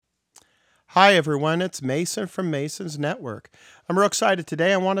Hi, everyone. It's Mason from Mason's Network. I'm real excited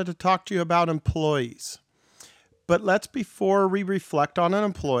today. I wanted to talk to you about employees. But before we reflect on an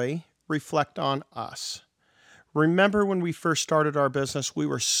employee, reflect on us. Remember when we first started our business, we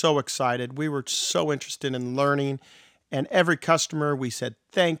were so excited. We were so interested in learning. And every customer, we said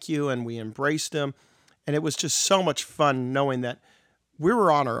thank you and we embraced them. And it was just so much fun knowing that we were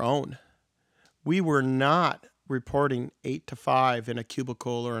on our own. We were not reporting 8 to 5 in a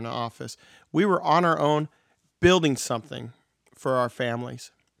cubicle or an office. We were on our own building something for our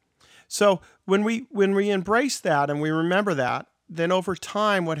families. So when we embrace that and we remember that, then over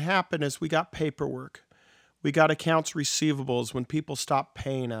time what happened is we got paperwork. We got accounts receivables when people stopped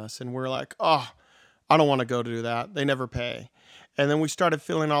paying us and we're like, "Oh, I don't want to go do that. They never pay." And then we started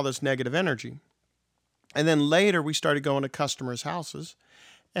feeling all this negative energy. And then later we started going to customers' houses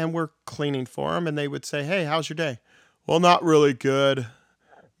and we're cleaning for them and they would say, "Hey, how's your day?" "Well, not really good.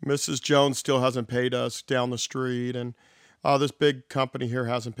 Mrs. Jones still hasn't paid us down the street, and this big company here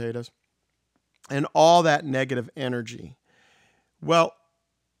hasn't paid us." And all that negative energy. Well,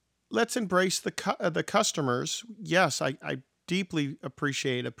 let's embrace the customers. Yes, I deeply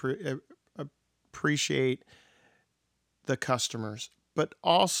appreciate the customers, but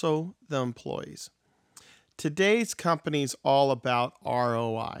also the employees. Today's company is all about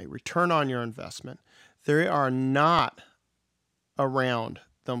ROI, return on your investment. They are not around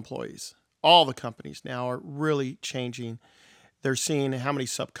the employees. All the companies now are really changing. They're seeing how many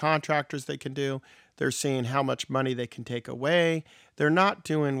subcontractors they can do. They're seeing how much money they can take away. They're not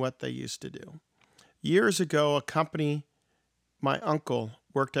doing what they used to do. Years ago, my uncle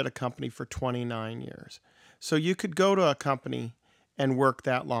worked at a company for 29 years. So you could go to a company and work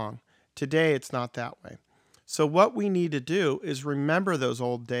that long. Today, it's not that way. So what we need to do is remember those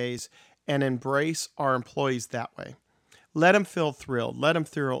old days and embrace our employees that way. Let them feel thrilled. Let them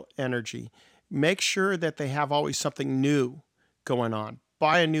feel energy. Make sure that they have always something new going on.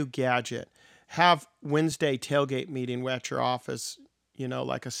 Buy a new gadget. Have Wednesday tailgate meeting at your office,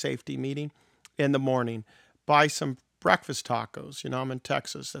 like a safety meeting in the morning. Buy some breakfast tacos. I'm in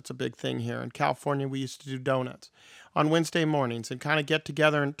Texas. That's a big thing here. In California, we used to do donuts on Wednesday mornings and kind of get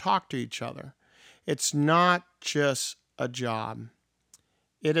together and talk to each other. It's not just a job.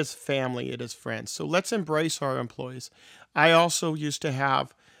 It is family. It is friends. So let's embrace our employees. I also used to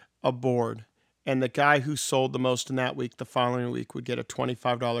have a board, and the guy who sold the most in that week, the following week, would get a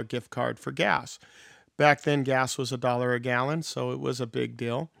 $25 gift card for gas. Back then, gas was $1 a gallon, so it was a big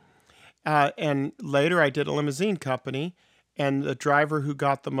deal. And later, I did a limousine company, and the driver who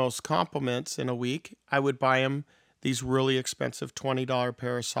got the most compliments in a week, I would buy him these really expensive $20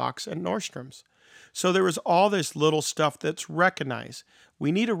 pair of socks at Nordstrom's. So there was all this little stuff that's recognized.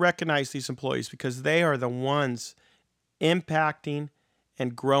 We need to recognize these employees because they are the ones impacting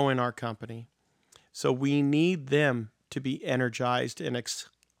and growing our company. So we need them to be energized and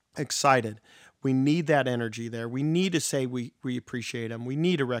excited. We need that energy there. We need to say we appreciate them. We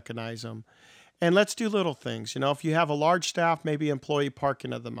need to recognize them. And let's do little things. If you have a large staff, maybe employee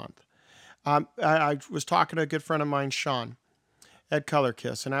parking of the month. I was talking to a good friend of mine, Sean, at Color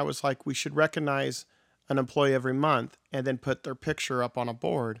Kiss, and I was like, we should recognize an employee every month and then put their picture up on a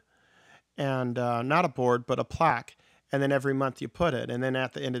board, and not a board, but a plaque. And then every month you put it. And then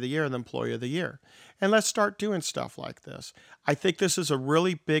at the end of the year, the Employee of the Year. And let's start doing stuff like this. I think this is a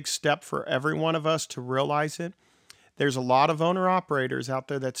really big step for every one of us to realize it. There's a lot of owner-operators out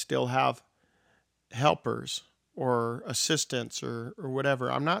there that still have helpers or assistants or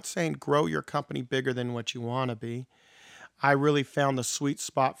whatever. I'm not saying grow your company bigger than what you want to be. I really found the sweet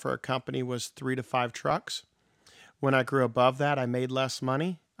spot for a company was 3 to 5 trucks. When I grew above that, I made less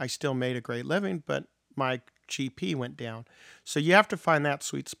money. I still made a great living, but my GP went down. So you have to find that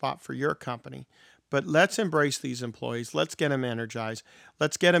sweet spot for your company. But let's embrace these employees. Let's get them energized.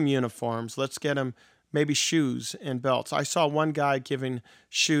 Let's get them uniforms. Let's get them maybe shoes and belts. I saw one guy giving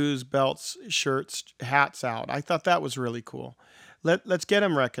shoes, belts, shirts, hats out. I thought that was really cool. Let's get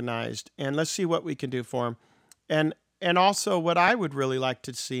them recognized and let's see what we can do for them. And also what I would really like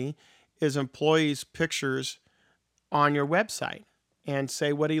to see is employees' pictures on your website and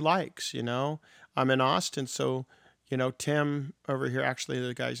say what he likes. I'm in Austin, so, Tim over here, actually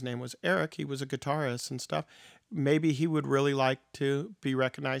the guy's name was Eric. He was a guitarist and stuff. Maybe he would really like to be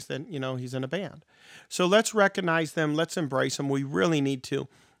recognized that, he's in a band. So let's recognize them. Let's embrace them. We really need to.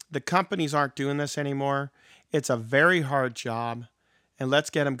 The companies aren't doing this anymore. It's a very hard job, and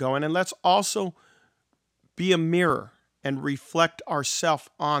let's get them going. And let's also be a mirror and reflect ourselves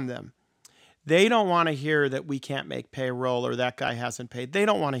on them. They don't want to hear that we can't make payroll or that guy hasn't paid. They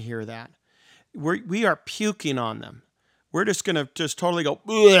don't want to hear that. We are puking on them. We're just going to totally go,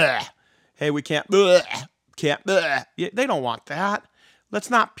 "Bleh. Hey, we can't, bleh, can't, bleh. They don't want that.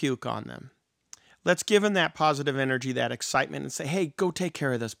 Let's not puke on them. Let's give them that positive energy, that excitement, and say, hey, go take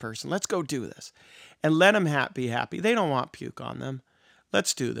care of this person. Let's go do this. And let them be happy. They don't want puke on them.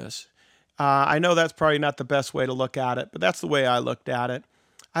 Let's do this. I know that's probably not the best way to look at it, but that's the way I looked at it.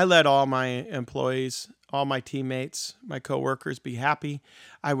 I let all my employees, all my teammates, my coworkers be happy.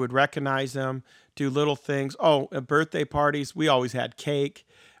 I would recognize them, do little things. Oh, at birthday parties, we always had cake.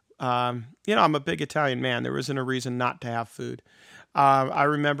 I'm a big Italian man. There wasn't a reason not to have food. I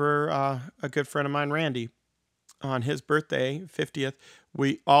remember a good friend of mine, Randy, on his birthday, 50th,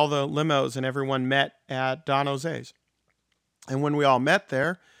 all the limos and everyone met at Don Jose's. And when we all met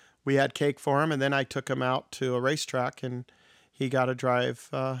there, we had cake for him, and then I took him out to a racetrack, and he got to drive,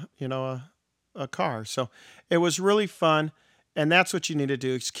 a car. So it was really fun, and that's what you need to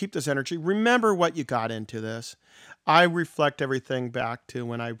do is keep this energy. Remember what you got into this. I reflect everything back to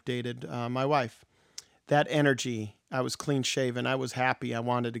when I dated my wife. That energy, I was clean shaven, I was happy, I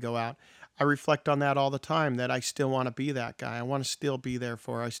wanted to go out. I reflect on that all the time, that I still want to be that guy. I want to still be there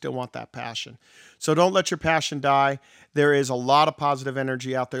for her. I still want that passion. So don't let your passion die. There is a lot of positive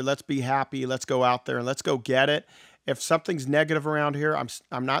energy out there. Let's be happy. Let's go out there and let's go get it. If something's negative around here,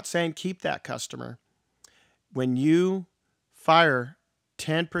 I'm not saying keep that customer. When you fire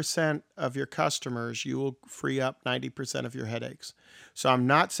 10% of your customers, you will free up 90% of your headaches. So I'm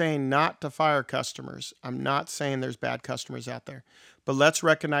not saying not to fire customers. I'm not saying there's bad customers out there. But let's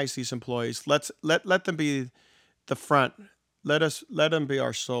recognize these employees. Let them be the front. Let them be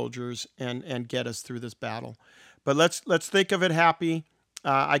our soldiers and get us through this battle. But let's think of it happy.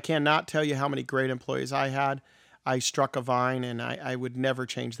 I cannot tell you how many great employees I had. I struck a vine, and I would never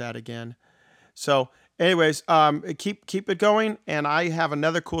change that again. So anyways, keep it going, and I have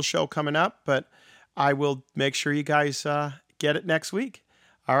another cool show coming up, but I will make sure you guys get it next week.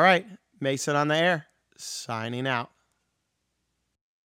 All right, Mason on the air, signing out.